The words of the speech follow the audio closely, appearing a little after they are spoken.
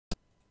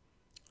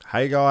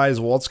Hey guys,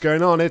 what's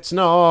going on? It's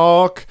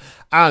Nock!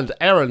 And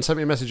Aerond sent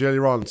me a message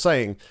earlier on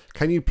saying,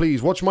 can you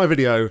please watch my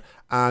video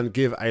and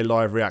give a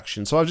live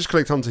reaction? So I've just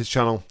clicked onto his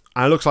channel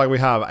and it looks like we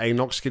have a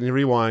NOCKSCITNEY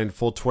rewind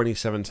for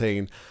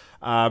 2017.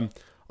 I'll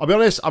be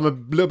honest, I'm a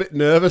little bit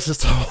nervous as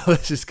to what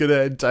this is going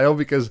to entail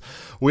because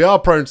we are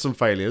prone to some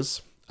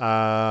failures.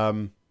 I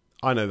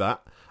know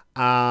that.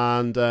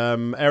 And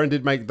Aerond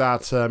did make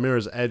that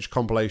Mirror's Edge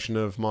compilation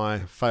of my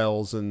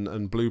fails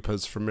and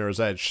bloopers from Mirror's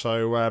Edge.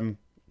 So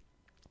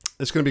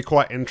it's going to be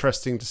quite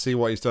interesting to see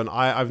what he's done.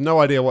 I have no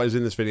idea what is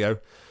in this video.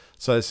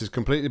 So this is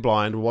completely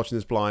blind. We're watching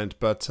this blind.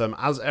 But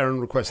as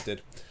Aerond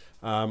requested,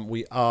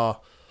 we are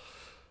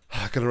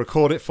going to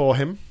record it for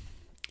him.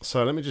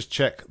 So let me just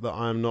check that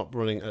I'm not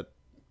running at...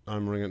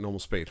 I'm running at normal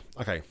speed.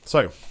 Okay,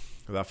 so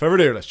without further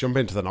ado, let's jump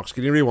into the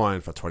NOCKSCITNEY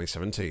rewind for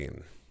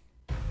 2017.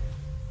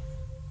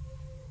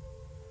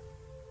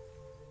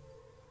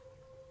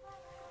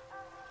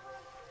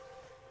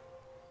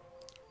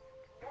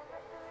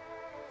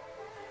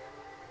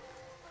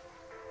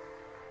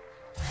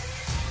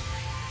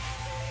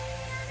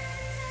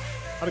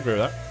 I'd agree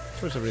with that.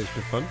 2017 has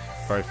been fun.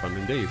 Very fun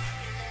indeed.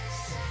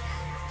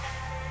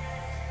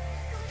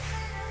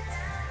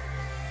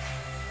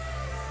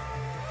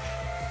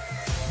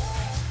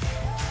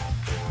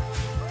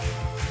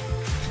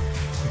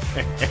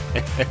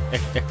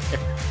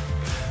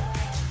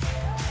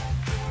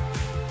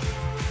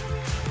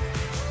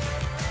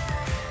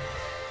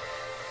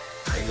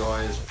 Hey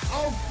guys,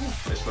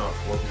 it's not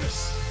what this.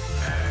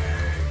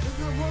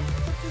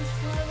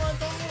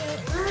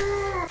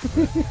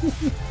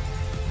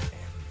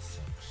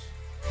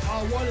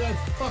 Oh, what a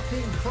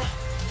fucking crap!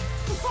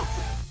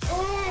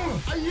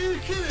 Oh, are you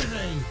kidding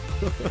me?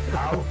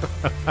 No.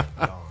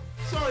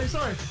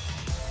 Sorry.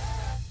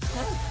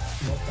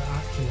 What the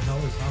actual hell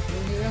is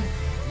happening here?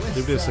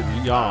 Maybe this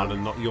said yarn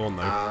and not yawn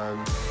though.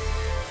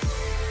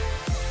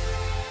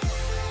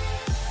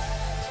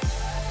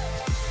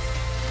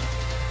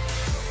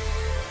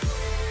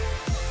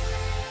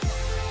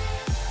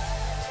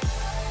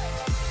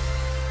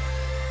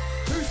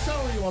 Whose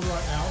channel are you on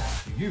right now?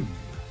 You.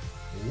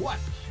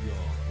 What's your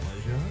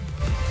pleasure?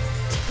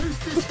 Whose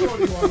Discord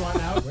are you on right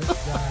now? Which oh,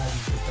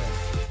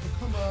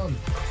 come on.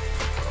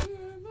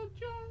 In the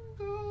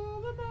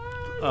jungle, the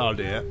man. Oh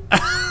dear.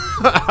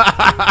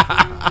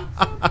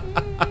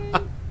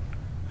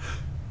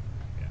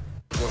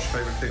 What's your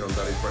favourite thing on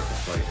Daddy's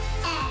breakfast plate?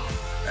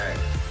 Egg.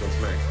 What's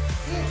me?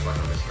 Looks like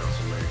I'm missing out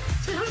some me.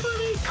 Say hi,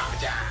 buddy.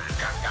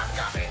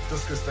 Copy.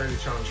 Duska's daily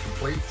challenge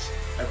complete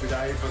every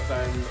day, but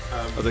then I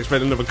was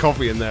expecting another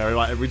coffee in there,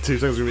 like every 2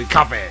 seconds we're going to be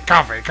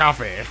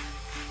coffee.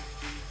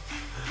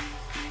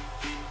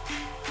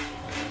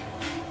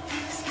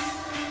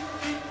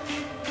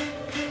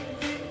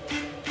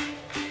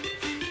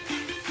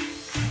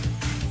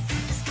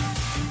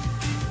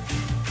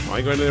 I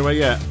ain't going anywhere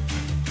yet.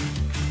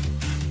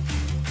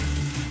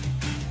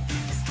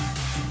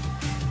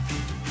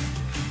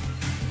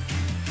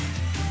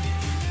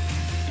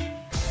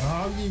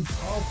 Oh, you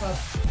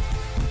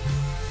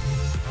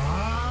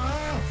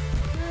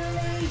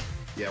really?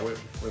 yeah, we're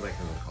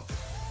making another coffee.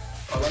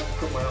 I like to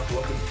cook my apple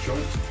up with jolt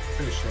to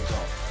finish things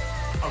off.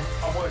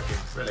 I'm working,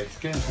 really. It's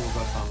getting towards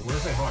that time. When I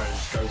say hi, it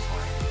just goes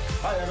hi.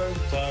 Hi, Evan.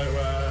 So,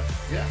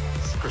 yeah,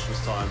 it's Christmas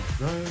time.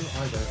 No, I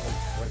don't want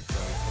to wait for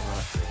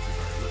that. Thank you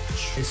very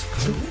much. It's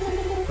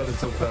cool. But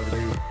until further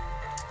ado.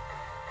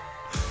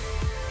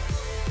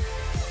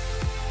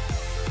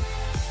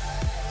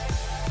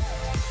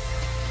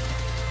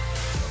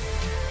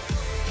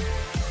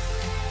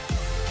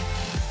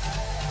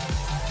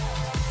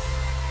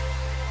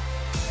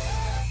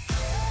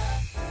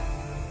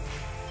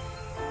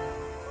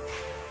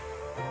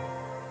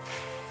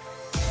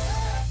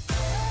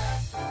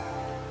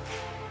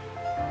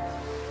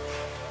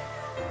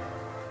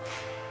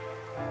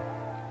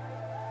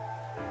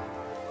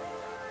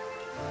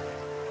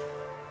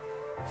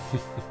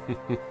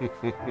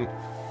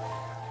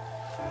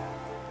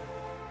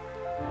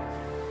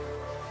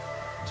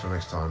 Until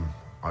next time,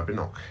 I've been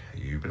Nock,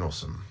 you've been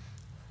awesome.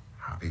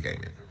 Happy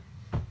gaming.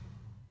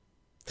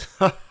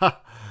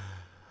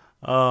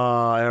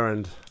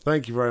 Aerond,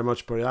 thank you very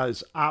much, buddy. That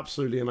is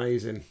absolutely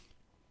amazing.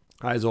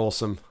 That is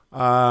awesome.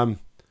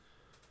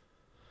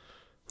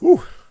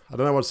 Whew, I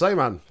don't know what to say,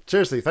 man.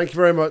 Seriously, thank you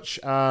very much.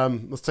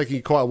 It's taking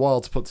you quite a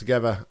while to put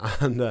together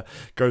and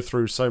go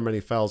through so many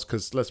fails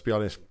because, let's be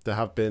honest, there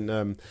have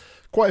been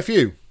quite a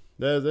few.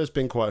 There's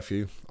been quite a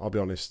few, I'll be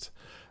honest.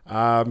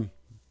 But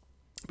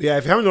yeah,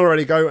 if you haven't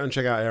already, go and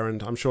check out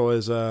Aerond. I'm sure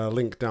there's a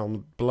link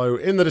down below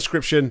in the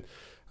description.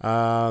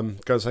 Go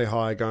and say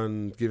hi. Go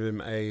and give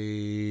him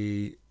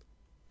a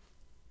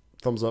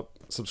thumbs up,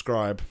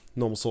 subscribe,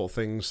 normal sort of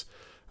things.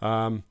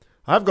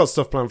 I've got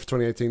stuff planned for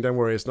 2018. Don't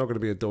worry, it's not going to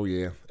be a dull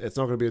year. It's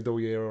not going to be a dull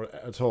year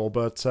at all.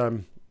 But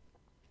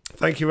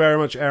thank you very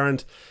much,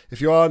 Aerond. If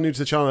you are new to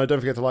the channel, don't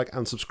forget to like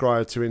and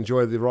subscribe to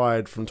enjoy the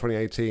ride from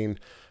 2018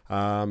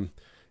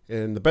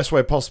 in the best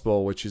way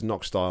possible, which is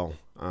Nock style.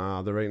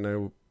 There ain't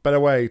no better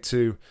way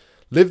to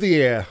live the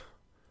year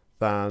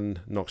than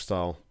Nock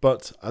style.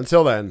 But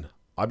until then,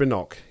 I've been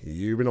Nock.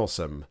 You've been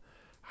awesome.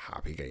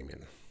 Happy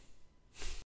gaming.